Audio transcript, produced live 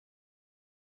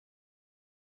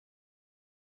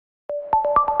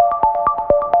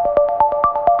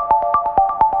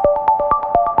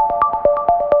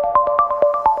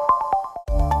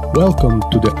Welcome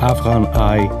to the Afghan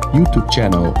Eye YouTube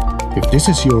channel. If this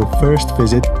is your first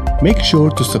visit, make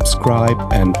sure to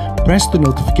subscribe and press the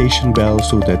notification bell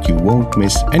so that you won't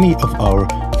miss any of our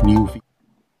new videos.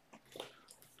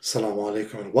 Assalamu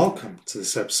alaikum and welcome to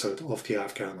this episode of the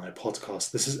Afghan Eye podcast.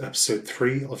 This is episode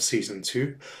 3 of season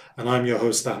 2 and I'm your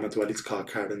host Ahmed-Waleed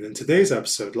Kakar, and in today's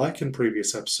episode, like in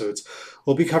previous episodes,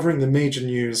 we'll be covering the major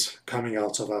news coming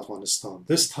out of Afghanistan,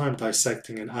 this time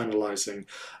dissecting and analysing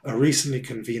a recently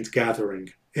convened gathering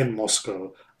in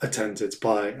Moscow attended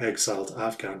by exiled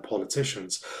Afghan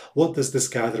politicians. What does this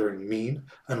gathering mean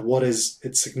and what is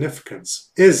its significance?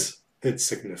 Is it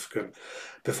significant?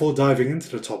 Before diving into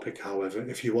the topic, however,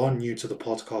 if you are new to the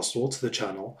podcast or to the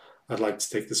channel, I'd like to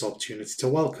take this opportunity to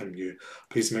welcome you.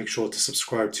 Please make sure to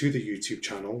subscribe to the YouTube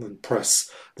channel and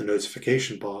press the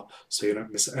notification bar so you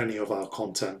don't miss any of our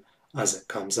content as it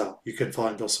comes out. You can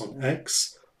find us on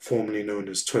X, formerly known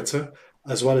as Twitter,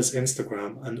 as well as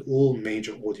Instagram and all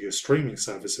major audio streaming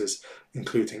services,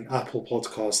 including Apple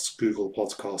Podcasts, Google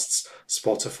Podcasts,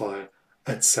 Spotify,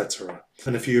 etc.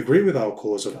 And if you agree with our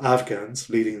cause of Afghans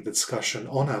leading the discussion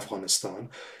on Afghanistan,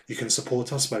 you can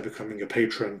support us by becoming a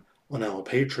patron on our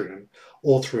Patreon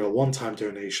or through a one-time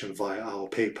donation via our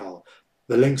PayPal.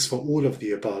 The links for all of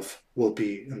the above will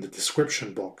be in the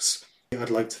description box. I'd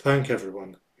like to thank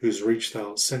everyone who's reached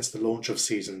out since the launch of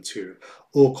season 2,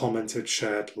 or commented,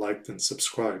 shared, liked and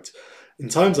subscribed. In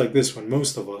times like this, when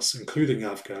most of us, including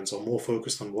Afghans, are more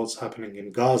focused on what's happening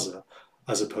in Gaza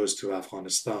as opposed to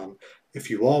Afghanistan, if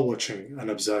you are watching and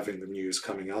observing the news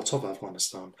coming out of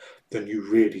Afghanistan, then you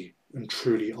really and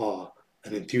truly are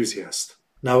an enthusiast.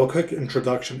 Now, a quick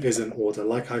introduction is in order.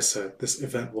 Like I said, this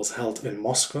event was held in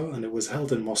Moscow, and it was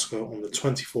held in Moscow on the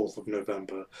 24th of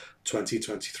November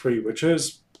 2023, which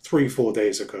is 3-4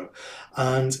 days ago.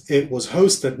 And it was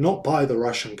hosted not by the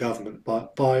Russian government,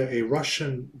 but by a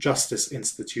Russian justice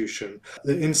institution,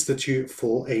 the Institute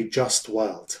for a Just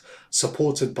World,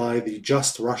 supported by the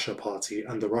Just Russia Party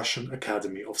and the Russian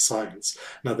Academy of Science.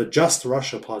 Now, the Just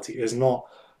Russia Party is not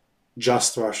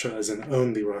just Russia as in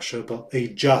only Russia, but a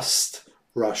just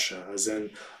Russia, as in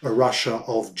a Russia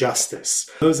of justice.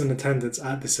 Those in attendance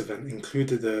at this event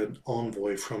included an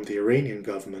envoy from the Iranian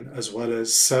government, as well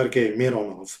as Sergei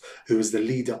Mironov, who is the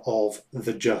leader of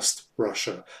the Just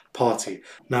Russia Party.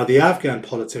 Now, the Afghan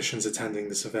politicians attending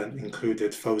this event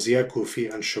included Fawzia Kufi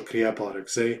and Shukriya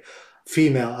Barakzai,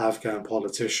 female Afghan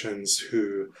politicians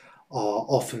who are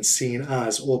often seen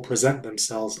as or present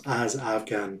themselves as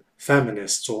Afghan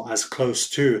feminists or as close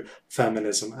to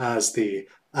feminism as the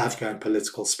Afghan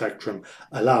political spectrum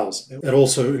allows. It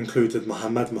also included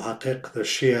Mohammad Mohaqiq, the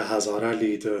Shia Hazara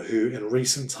leader, who in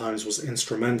recent times was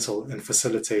instrumental in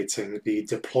facilitating the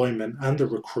deployment and the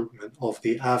recruitment of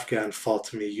the Afghan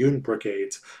Fatimiyun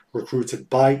Brigade, recruited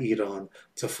by Iran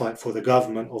to fight for the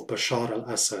government of Bashar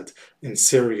al-Assad in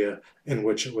Syria, in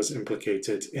which it was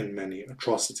implicated in many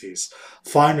atrocities.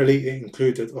 Finally, it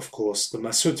included, of course, the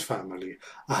Massoud family.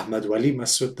 Ahmed-Waleed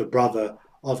Massoud, the brother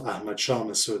of Ahmad Shah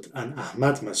Massoud, and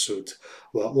Ahmad Massoud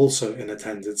were also in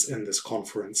attendance in this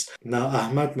conference. Now,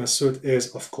 Ahmad Massoud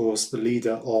is, of course, the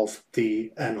leader of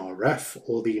the NRF,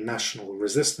 or the National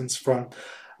Resistance Front,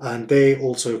 and they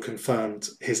also confirmed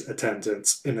his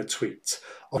attendance in a tweet.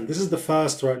 And this is the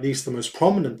first, or at least the most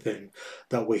prominent thing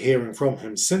that we're hearing from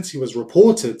him since he was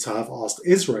reported to have asked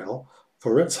Israel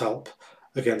for its help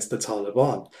against the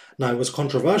Taliban. Now, it was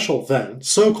controversial then,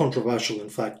 so controversial in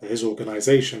fact that his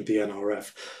organization, the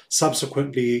NRF,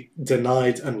 subsequently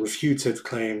denied and refuted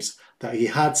claims that he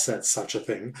had said such a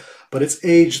thing, but it's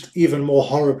aged even more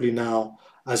horribly now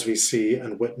as we see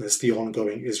and witness the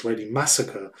ongoing Israeli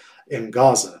massacre in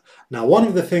Gaza. Now, one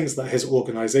of the things that his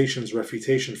organization's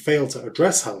refutation failed to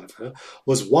address, however,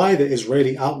 was why the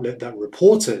Israeli outlet that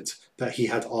reported that he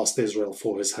had asked Israel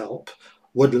for his help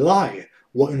would lie.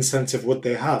 What incentive would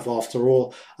they have? After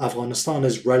all, Afghanistan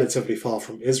is relatively far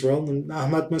from Israel, and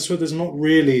Ahmad Massoud is not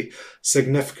really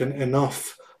significant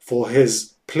enough for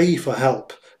his plea for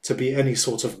help to be any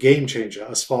sort of game changer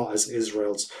as far as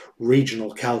Israel's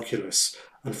regional calculus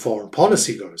and foreign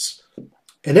policy goes.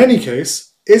 In any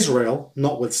case, Israel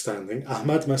notwithstanding,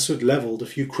 Ahmad Massoud leveled a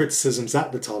few criticisms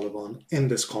at the Taliban in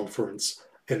this conference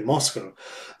in Moscow.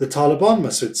 The Taliban,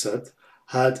 Massoud said,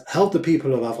 had held the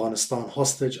people of Afghanistan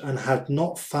hostage and had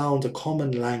not found a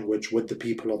common language with the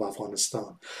people of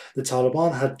Afghanistan. The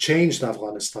Taliban had changed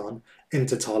Afghanistan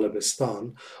into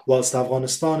Talibistan, whilst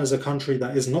Afghanistan is a country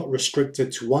that is not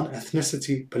restricted to one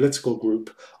ethnicity, political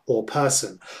group, or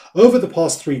person. Over the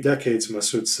past 3 decades,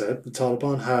 Masood said, the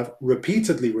Taliban have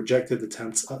repeatedly rejected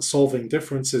attempts at solving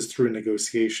differences through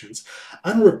negotiations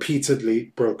and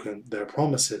repeatedly broken their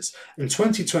promises. In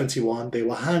 2021, they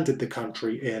were handed the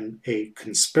country in a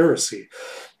conspiracy.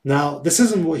 Now, this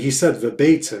isn't what he said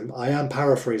verbatim. I am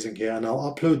paraphrasing here, and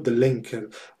I'll upload the link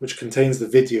which contains the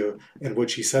video in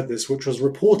which he said this, which was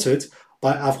reported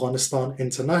by Afghanistan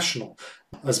International.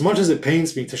 As much as it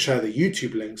pains me to share the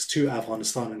YouTube links to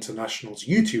Afghanistan International's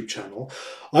YouTube channel,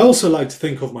 I also like to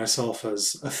think of myself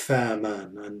as a fair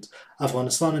man, and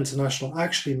Afghanistan International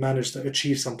actually managed to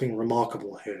achieve something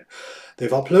remarkable here. They've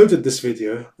uploaded this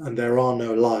video, and there are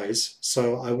no lies,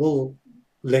 so I will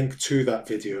link to that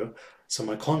video, so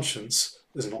my conscience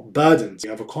is not burdened. We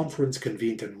have a conference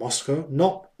convened in Moscow,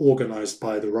 not organized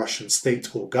by the Russian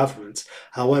state or government,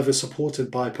 however supported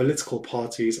by political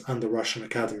parties and the Russian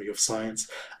Academy of Science,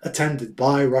 attended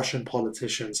by Russian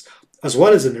politicians, as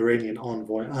well as an Iranian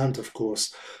envoy and, of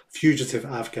course, fugitive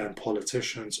Afghan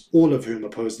politicians, all of whom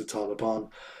oppose the Taliban,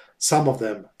 some of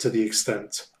them to the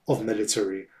extent of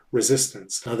military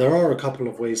resistance. Now, there are a couple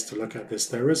of ways to look at this.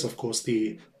 There is, of course,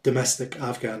 the domestic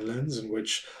Afghan lens, in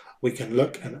which we can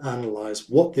look and analyze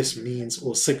what this means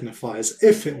or signifies,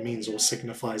 if it means or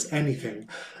signifies anything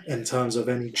in terms of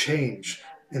any change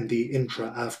in the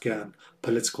intra-Afghan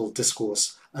political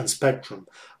discourse and spectrum.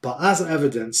 But as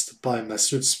evidenced by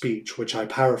Masood's speech, which I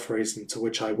paraphrased and to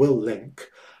which I will link,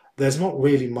 there's not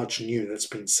really much new that's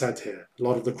been said here. A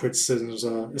lot of the criticisms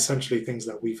are essentially things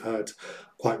that we've heard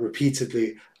quite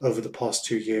repeatedly over the past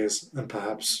 2 years, and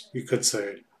perhaps you could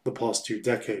say the past 2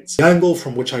 decades. The angle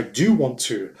from which I do want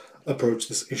to approach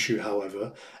this issue,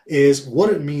 however, is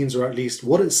what it means, or at least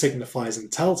what it signifies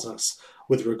and tells us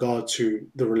with regard to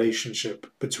the relationship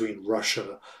between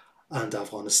Russia and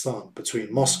Afghanistan,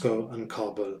 between Moscow and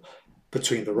Kabul,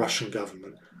 between the Russian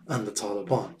government and the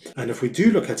Taliban. And if we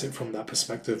do look at it from that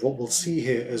perspective, what we'll see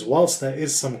here is, whilst there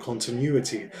is some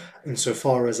continuity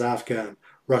insofar as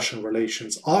Afghan-Russian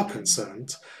relations are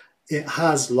concerned, it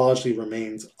has largely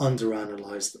remained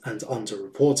underanalyzed and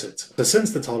underreported. So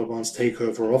since the Taliban's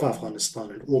takeover of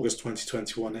Afghanistan in August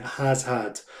 2021, it has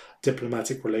had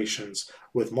diplomatic relations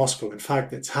with Moscow. In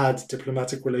fact, it's had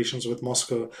diplomatic relations with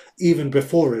Moscow even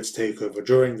before its takeover,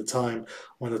 during the time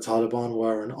when the Taliban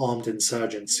were an armed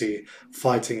insurgency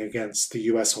fighting against the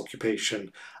US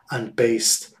occupation and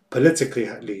based, politically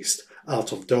at least,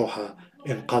 out of Doha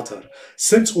in Qatar.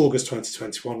 Since August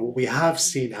 2021, what we have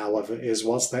seen, however, is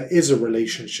whilst there is a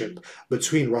relationship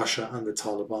between Russia and the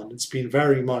Taliban, it's been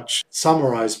very much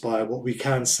summarized by what we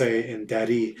can say in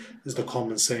Dari is the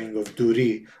common saying of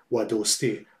Duri wa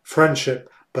dosti, friendship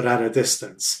but at a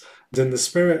distance. And in the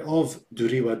spirit of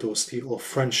Duri wa dosti, or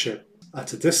friendship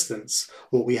at a distance,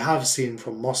 what we have seen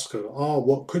from Moscow are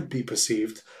what could be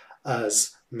perceived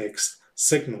as mixed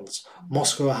signals.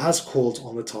 Moscow has called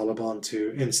on the Taliban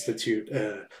to institute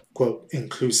a, quote,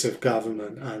 inclusive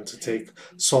government and to take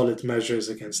solid measures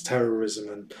against terrorism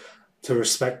and to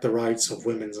respect the rights of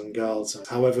women and girls.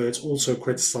 However, it's also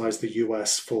criticized the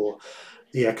US for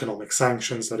the economic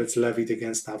sanctions that it's levied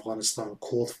against Afghanistan,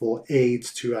 called for aid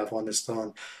to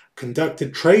Afghanistan,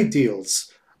 conducted trade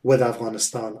deals with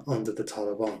Afghanistan under the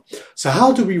Taliban. So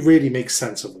how do we really make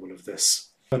sense of all of this?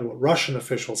 And what Russian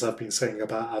officials have been saying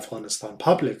about Afghanistan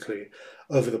publicly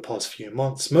over the past few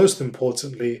months, most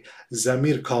importantly,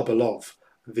 Zamir Kabulov,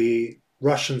 the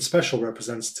Russian special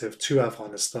representative to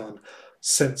Afghanistan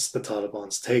since the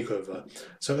Taliban's takeover.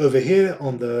 So over here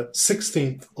on the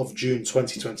 16th of June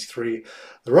 2023,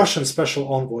 the Russian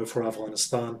special envoy for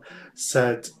Afghanistan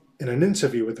said in an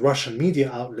interview with Russian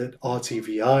media outlet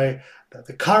RTVI that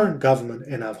the current government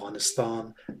in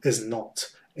Afghanistan is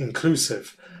not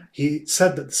inclusive. He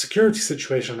said that the security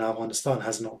situation in Afghanistan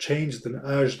has not changed and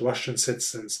urged Russian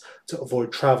citizens to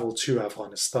avoid travel to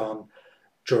Afghanistan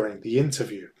during the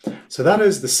interview. So that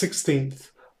is the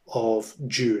 16th of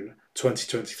June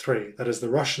 2023. That is the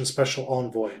Russian special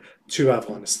envoy to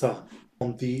Afghanistan.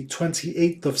 On the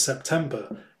 28th of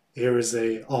September, here is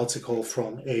an article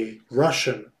from a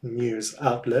Russian news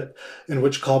outlet in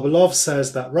which Kabulov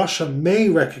says that Russia may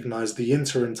recognize the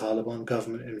interim Taliban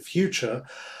government in future,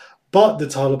 but the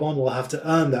Taliban will have to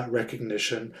earn that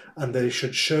recognition, and they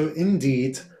should show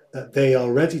indeed that they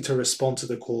are ready to respond to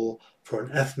the call for an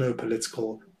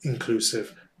ethno-political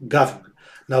inclusive government.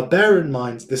 Now, bear in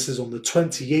mind, this is on the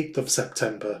 28th of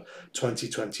September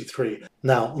 2023.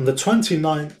 Now, on the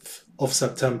 29th of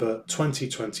September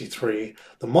 2023,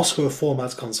 the Moscow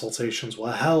format consultations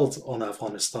were held on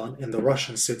Afghanistan in the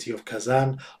Russian city of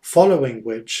Kazan, following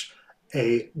which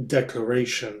a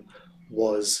declaration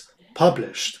was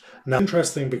published. Now,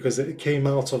 interesting because it came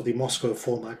out of the Moscow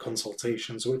format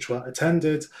consultations, which were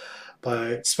attended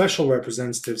by special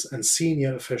representatives and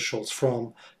senior officials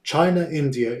from China,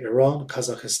 India, Iran,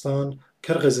 Kazakhstan,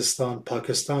 Kyrgyzstan,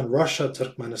 Pakistan, Russia,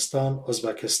 Turkmenistan,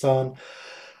 Uzbekistan,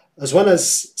 as well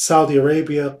as Saudi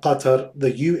Arabia, Qatar,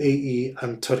 the UAE,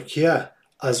 and Turkey,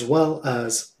 as well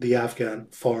as the Afghan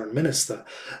foreign minister.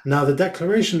 Now, the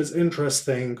declaration is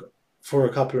interesting for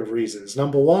a couple of reasons.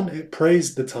 Number one, it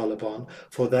praised the Taliban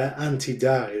for their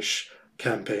anti-Daesh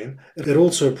campaign. It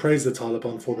also praised the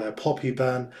Taliban for their poppy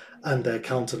ban and their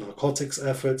counter-narcotics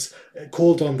efforts. It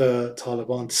called on the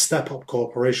Taliban to step up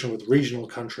cooperation with regional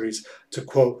countries to,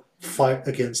 quote, fight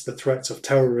against the threats of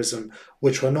terrorism,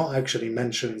 which were not actually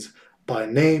mentioned by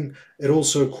name. It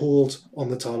also called on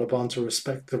the Taliban to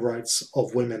respect the rights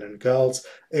of women and girls.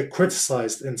 It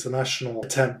criticized international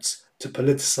attempts to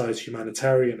politicize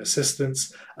humanitarian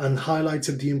assistance and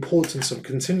highlighted the importance of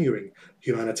continuing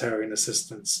humanitarian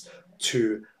assistance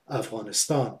to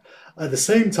Afghanistan. At the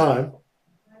same time,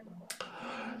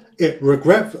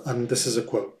 and this is a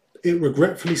quote, it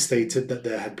regretfully stated that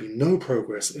there had been no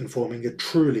progress in forming a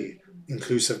truly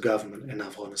inclusive government in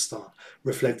Afghanistan,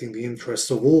 reflecting the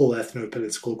interests of all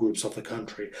ethno-political groups of the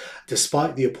country,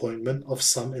 despite the appointment of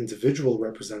some individual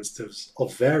representatives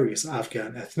of various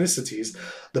Afghan ethnicities.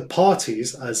 The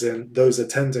parties, as in those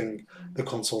attending the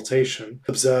consultation,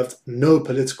 observed no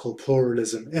political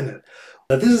pluralism in it.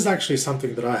 Now, this is actually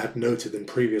something that I had noted in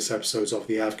previous episodes of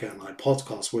the Afghan Eye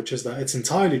podcast, which is that it's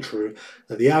entirely true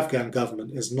that the Afghan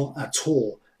government is not at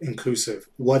all inclusive,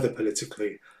 whether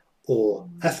politically or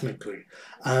ethnically.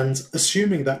 And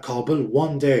assuming that Kabul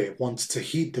one day wanted to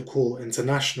heed the call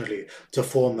internationally to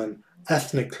form an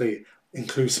ethnically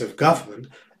inclusive government,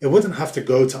 it wouldn't have to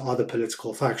go to other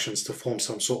political factions to form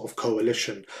some sort of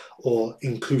coalition or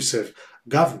inclusive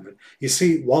government. You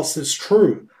see, whilst it's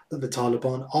true that the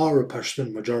Taliban are a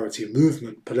Pashtun majority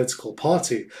movement political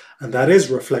party, and that is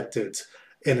reflected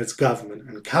in its government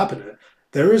and cabinet,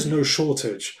 there is no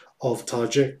shortage of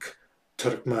Tajik,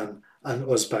 Turkmen, and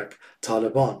Uzbek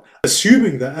Taliban.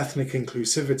 Assuming that ethnic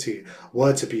inclusivity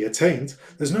were to be attained,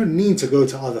 there's no need to go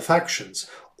to other factions.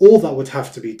 All that would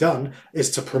have to be done is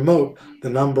to promote the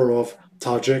number of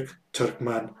Tajik,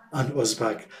 Turkmen, and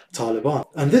Uzbek Taliban.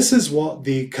 And this is what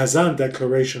the Kazan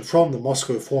Declaration from the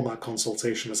Moscow format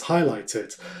consultation has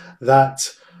highlighted,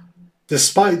 that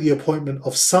despite the appointment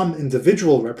of some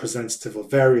individual representative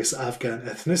of various Afghan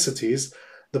ethnicities,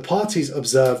 the parties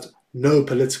observed no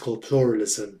political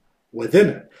pluralism within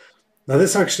it. Now,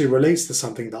 this actually relates to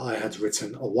something that I had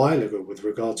written a while ago with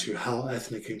regard to how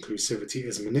ethnic inclusivity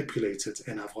is manipulated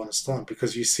in Afghanistan.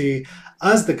 Because you see,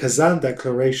 as the Kazan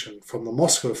Declaration from the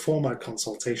Moscow format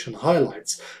consultation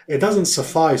highlights, it doesn't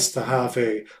suffice to have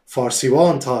a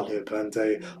Farsiwan Talib and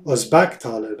a Uzbek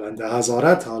Talib and a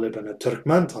Hazara Talib and a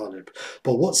Turkmen Talib.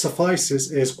 But what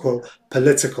suffices is, quote,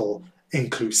 political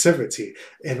inclusivity,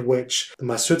 in which the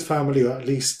Massoud family, or at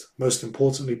least most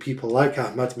importantly people like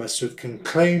Ahmad Massoud, can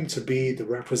claim to be the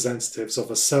representatives of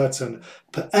a certain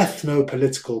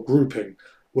ethno-political grouping,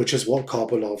 which is what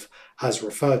Kabulov has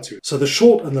referred to. So the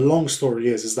short and the long story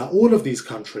is that all of these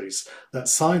countries that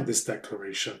signed this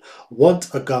declaration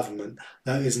want a government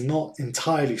that is not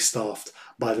entirely staffed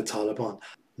by the Taliban.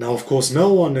 Now, of course,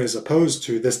 no one is opposed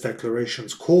to this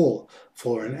declaration's call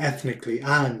for an ethnically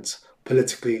and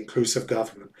politically inclusive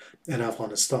government in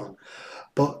Afghanistan.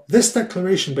 But this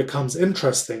declaration becomes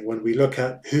interesting when we look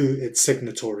at who its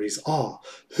signatories are.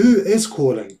 Who is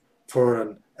calling for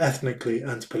an ethnically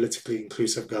and politically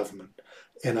inclusive government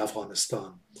in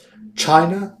Afghanistan?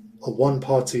 China, a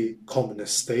one-party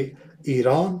communist state.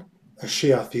 Iran, a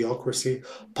Shia theocracy.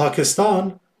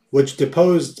 Pakistan, which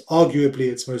deposed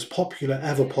arguably its most popular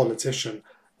ever politician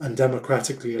and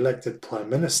democratically elected prime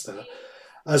minister,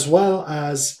 as well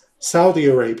as Saudi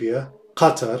Arabia,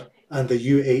 Qatar, and the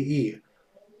UAE.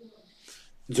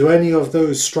 Do any of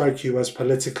those strike you as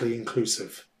politically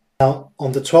inclusive? Now,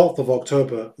 on the 12th of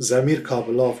October, Zamir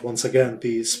Kabulov, once again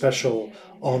the special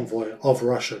envoy of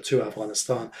Russia to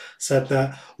Afghanistan, said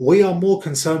that we are more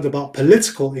concerned about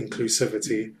political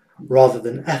inclusivity rather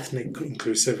than ethnic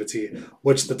inclusivity,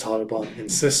 which the Taliban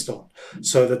insist on.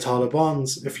 So the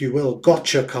Taliban's, if you will,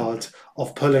 gotcha card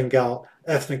of pulling out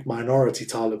ethnic minority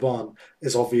Taliban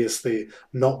is obviously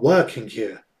not working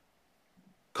here.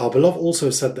 Kabulov also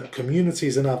said that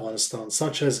communities in Afghanistan,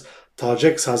 such as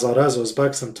Tajiks, Hazaras,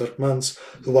 Uzbeks, and Turkmens,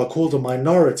 who are called a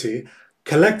minority,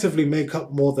 collectively make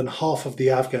up more than half of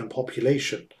the Afghan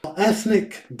population.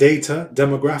 Ethnic data,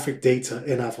 demographic data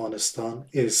in Afghanistan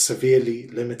is severely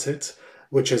limited,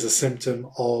 which is a symptom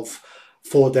of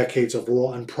 4 decades of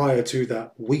war and prior to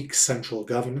that, weak central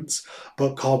governance.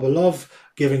 But Karbalov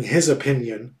giving his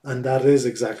opinion, and that is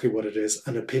exactly what it is,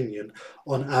 an opinion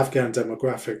on Afghan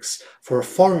demographics for a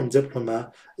foreign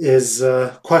diplomat is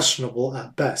questionable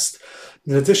at best.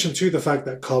 In addition to the fact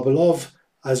that Karbalov,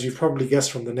 as you've probably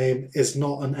guessed from the name, is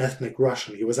not an ethnic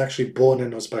Russian. He was actually born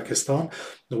in Uzbekistan.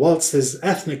 Whilst his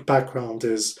ethnic background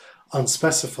is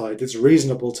unspecified, it's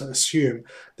reasonable to assume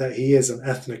that he is an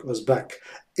ethnic Uzbek.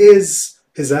 Is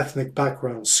his ethnic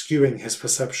background skewing his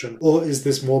perception, or is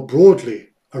this more broadly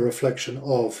a reflection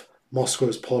of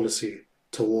Moscow's policy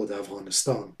toward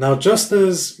Afghanistan? Now, just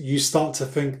as you start to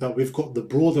think that we've got the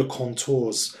broader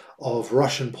contours of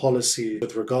Russian policy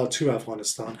with regard to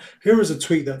Afghanistan, here is a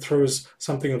tweet that throws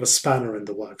something of a spanner in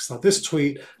the works. Now, this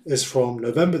tweet is from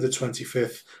November the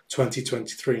 25th,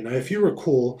 2023. Now, if you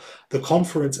recall, the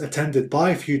conference attended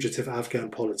by fugitive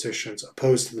Afghan politicians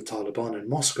opposed to the Taliban in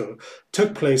Moscow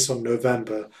took place on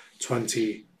November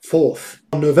 24th.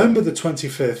 On November the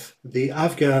 25th, the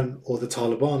Afghan or the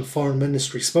Taliban Foreign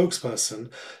Ministry spokesperson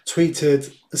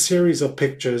tweeted a series of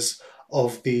pictures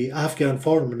of the Afghan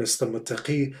Foreign Minister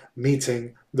Muttaqi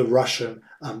meeting the Russian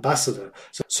ambassador.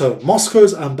 So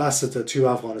Moscow's ambassador to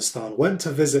Afghanistan went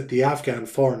to visit the Afghan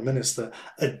Foreign Minister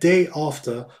a day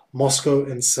after Moscow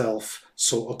itself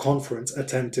saw a conference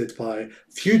attended by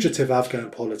fugitive Afghan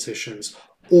politicians,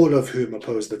 all of whom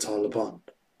opposed the Taliban.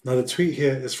 Now the tweet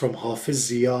here is from Hafiz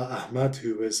Zia Ahmed,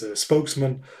 who is a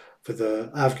spokesman for the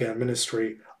Afghan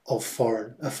Ministry of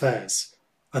Foreign Affairs.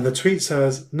 And the tweet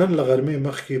says, نن لغرمه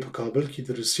مخکی په کابل کې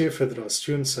د روسیې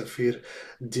فدراسیون سفیر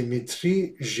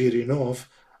دیمیتری ژیرینوف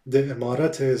د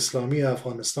امارت اسلامی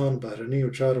افغانستان بهرنی و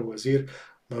چار وزیر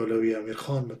مولوی امیر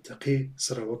خان متقی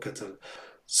سره وکتل.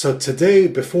 So today,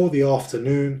 before the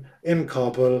afternoon, in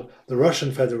Kabul, the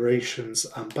Russian Federation's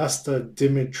ambassador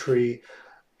Dmitry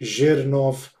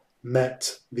Zhirnov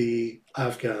met the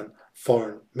Afghan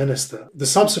foreign minister. The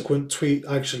subsequent tweet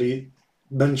actually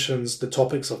mentions the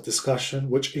topics of discussion,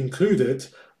 which included,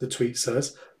 the tweet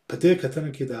says, پدې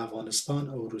کتنه کې د افغانستان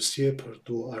او روسیې پر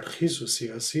دوه اړخیزو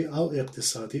سیاسي او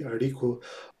اقتصادي اړیکو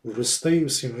وروستیو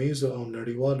سیمهییزو او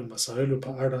نړیوالو مسایلو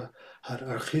په اړه هر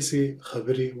اړخیزې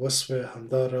خبرې وسوې.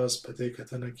 همداراز په دې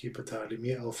کتنه کې په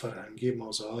تعلیمي او فرهنګي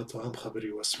موضوعاتو هم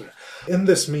خبرې وسوې. In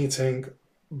this meeting,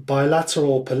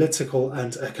 bilateral political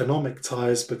and economic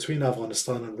ties between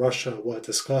Afghanistan and Russia were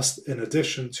discussed, in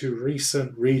addition to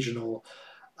recent regional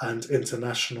and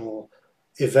international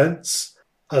events,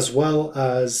 as well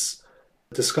as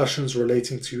discussions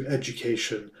relating to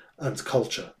education and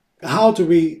culture. How do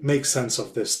we make sense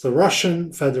of this? The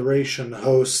Russian Federation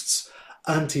hosts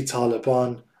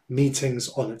anti-Taliban meetings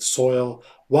on its soil,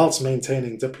 whilst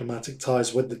maintaining diplomatic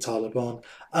ties with the Taliban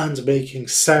and making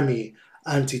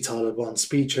anti-Taliban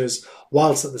speeches,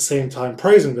 whilst at the same time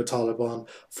praising the Taliban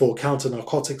for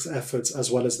counter-narcotics efforts as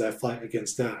well as their fight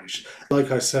against Daesh. Like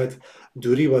I said,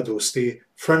 duri wa dosti,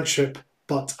 friendship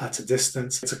but at a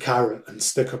distance. It's a carrot and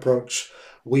stick approach.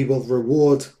 We will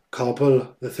reward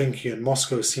Kabul. The thinking in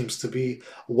Moscow seems to be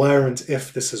where and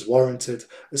if this is warranted,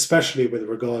 especially with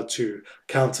regard to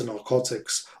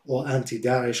counter-narcotics or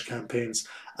anti-Daesh campaigns,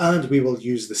 and we will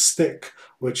use the stick,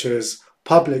 which is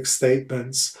public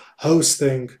statements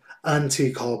hosting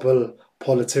anti-Kabul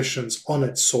politicians on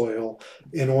its soil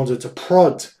in order to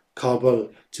prod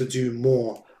Kabul to do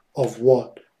more of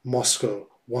what Moscow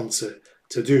wants it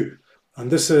to do. And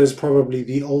this is probably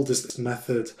the oldest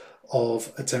method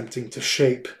of attempting to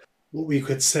shape what we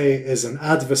could say is an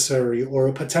adversary or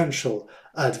a potential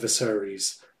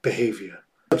adversary's behavior.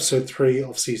 Episode 3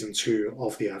 of Season 2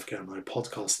 of the Afghan Eye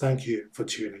podcast. Thank you for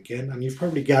tuning in. And you've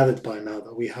probably gathered by now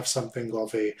that we have something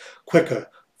of a quicker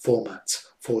format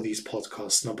for these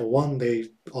podcasts. Number one, they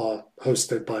are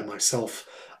hosted by myself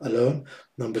alone.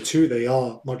 Number two, they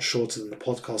are much shorter than the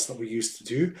podcast that we used to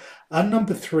do. And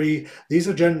number three, these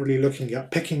are generally looking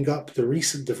at picking up the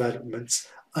recent developments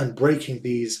and breaking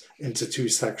these into two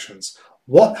sections.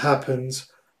 What happened?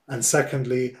 And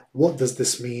secondly, what does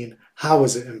this mean? How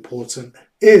is it important?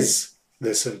 Is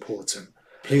this important?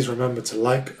 Please remember to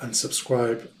like and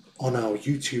subscribe on our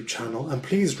YouTube channel, and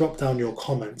please drop down your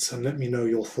comments and let me know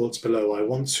your thoughts below. I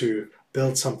want to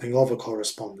build something of a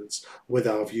correspondence with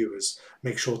our viewers.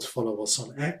 Make sure to follow us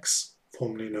on X,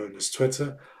 formerly known as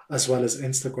Twitter, as well as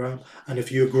Instagram. And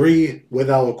if you agree with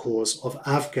our cause of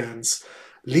Afghans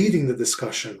leading the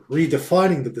discussion,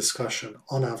 redefining the discussion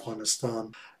on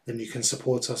Afghanistan, then you can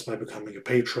support us by becoming a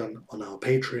patron on our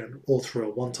Patreon or through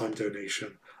a one-time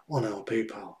donation on our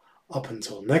PayPal. Up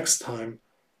until next time,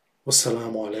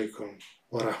 wassalamu alaikum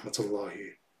wa rahmatullahi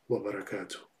wa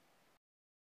barakatuh.